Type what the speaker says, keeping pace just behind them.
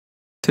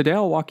Today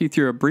I'll walk you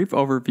through a brief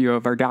overview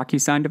of our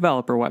DocuSign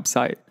developer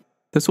website.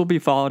 This will be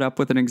followed up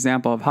with an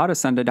example of how to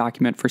send a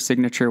document for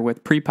signature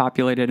with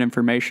pre-populated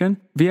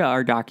information via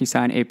our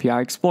DocuSign API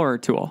Explorer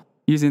tool.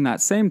 Using that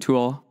same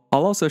tool,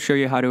 I'll also show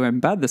you how to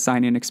embed the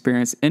signing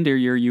experience into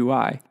your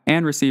UI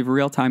and receive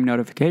real-time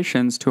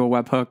notifications to a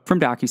webhook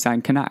from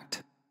DocuSign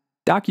Connect.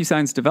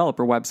 DocuSign's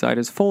developer website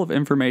is full of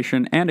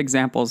information and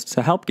examples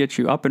to help get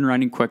you up and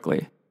running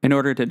quickly. In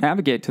order to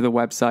navigate to the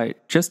website,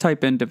 just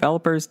type in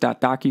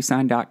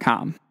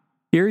developers.docusign.com.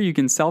 Here you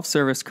can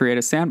self-service create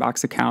a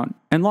sandbox account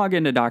and log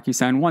into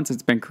DocuSign once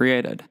it's been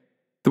created.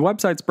 The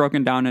website's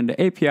broken down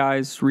into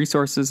APIs,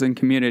 resources, and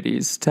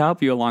communities to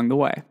help you along the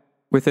way.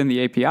 Within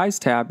the APIs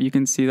tab, you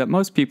can see that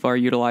most people are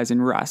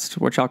utilizing REST,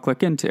 which I'll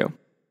click into.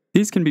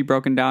 These can be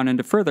broken down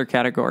into further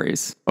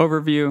categories: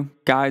 overview,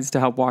 guides to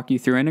help walk you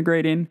through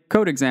integrating,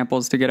 code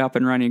examples to get up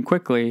and running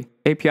quickly,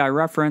 API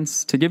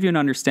reference to give you an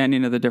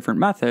understanding of the different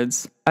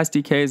methods.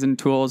 SDKs and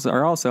tools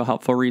are also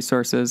helpful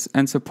resources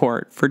and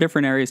support for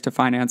different areas to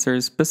find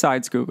answers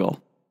besides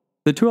Google.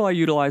 The tool I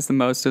utilize the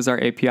most is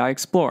our API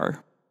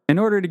Explorer. In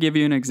order to give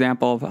you an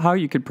example of how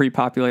you could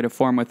pre-populate a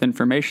form with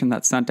information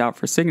that's sent out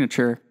for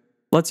signature,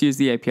 let's use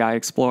the API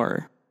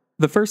Explorer.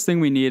 The first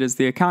thing we need is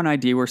the account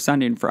ID we're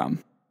sending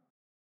from.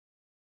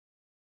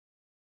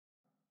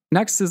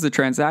 Next is the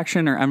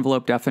transaction or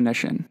envelope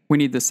definition. We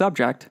need the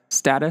subject,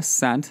 status,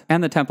 sent,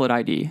 and the template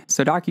ID,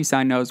 so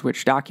DocuSign knows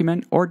which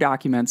document or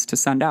documents to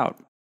send out.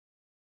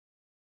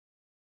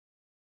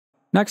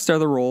 Next are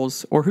the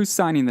roles, or who's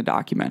signing the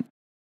document.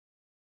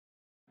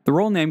 The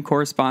role name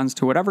corresponds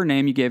to whatever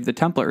name you gave the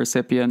template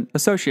recipient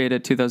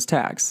associated to those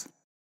tags.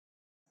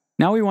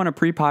 Now we want to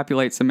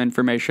pre-populate some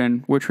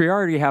information, which we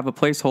already have a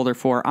placeholder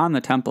for on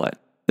the template.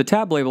 The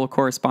tab label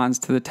corresponds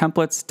to the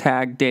template's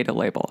tag data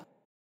label.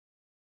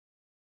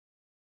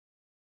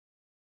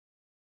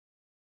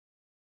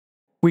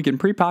 We can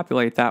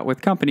pre-populate that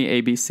with company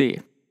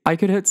ABC. I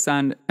could hit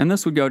send and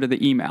this would go to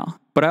the email,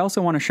 but I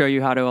also want to show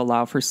you how to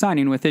allow for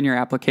signing within your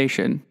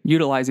application,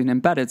 utilizing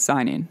embedded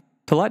signing.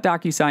 To let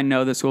DocuSign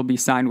know this will be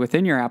signed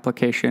within your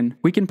application,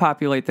 we can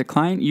populate the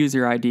client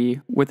user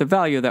ID with a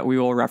value that we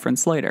will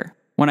reference later.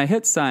 When I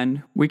hit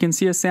send, we can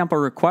see a sample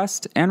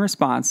request and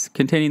response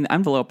containing the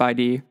envelope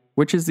ID,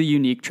 which is the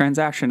unique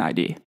transaction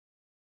ID.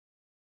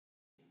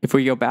 If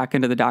we go back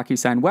into the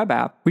DocuSign web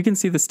app, we can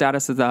see the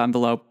status of the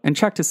envelope and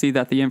check to see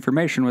that the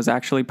information was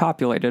actually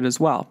populated as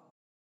well.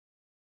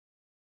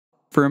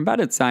 For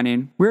embedded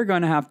signing, we're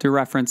going to have to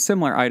reference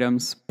similar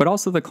items, but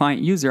also the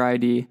client user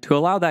ID to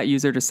allow that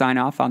user to sign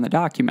off on the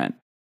document.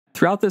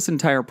 Throughout this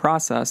entire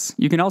process,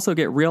 you can also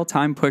get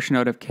real-time push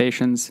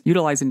notifications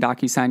utilizing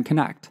DocuSign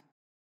Connect.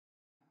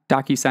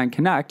 DocuSign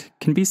Connect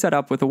can be set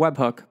up with a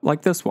webhook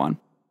like this one.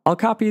 I'll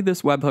copy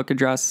this webhook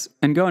address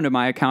and go into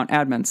my account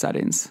admin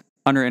settings.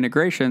 Under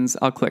Integrations,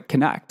 I'll click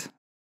Connect,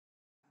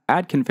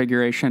 Add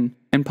Configuration,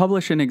 and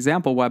publish an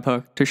example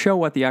webhook to show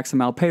what the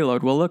XML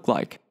payload will look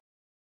like.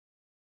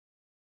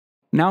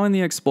 Now in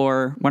the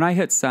Explorer, when I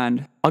hit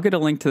Send, I'll get a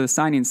link to the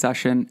signing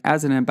session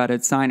as an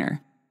embedded signer.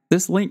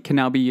 This link can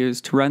now be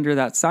used to render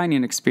that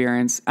signing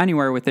experience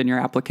anywhere within your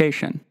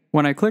application.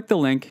 When I click the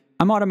link,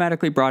 I'm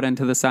automatically brought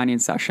into the signing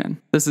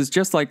session. This is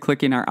just like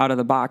clicking our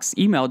out-of-the-box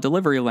email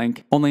delivery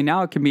link, only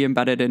now it can be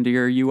embedded into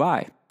your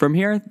UI. From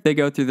here, they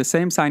go through the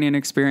same signing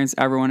experience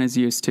everyone is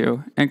used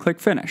to, and click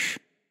Finish.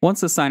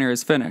 Once the signer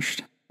is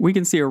finished, we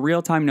can see a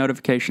real-time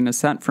notification is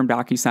sent from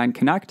DocuSign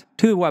Connect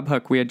to the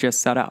webhook we had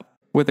just set up.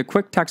 With a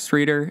quick text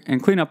reader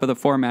and cleanup of the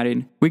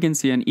formatting, we can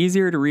see an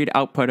easier-to-read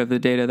output of the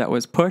data that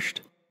was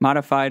pushed,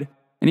 modified,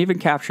 and even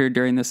captured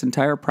during this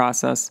entire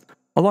process,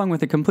 along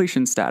with the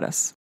completion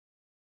status.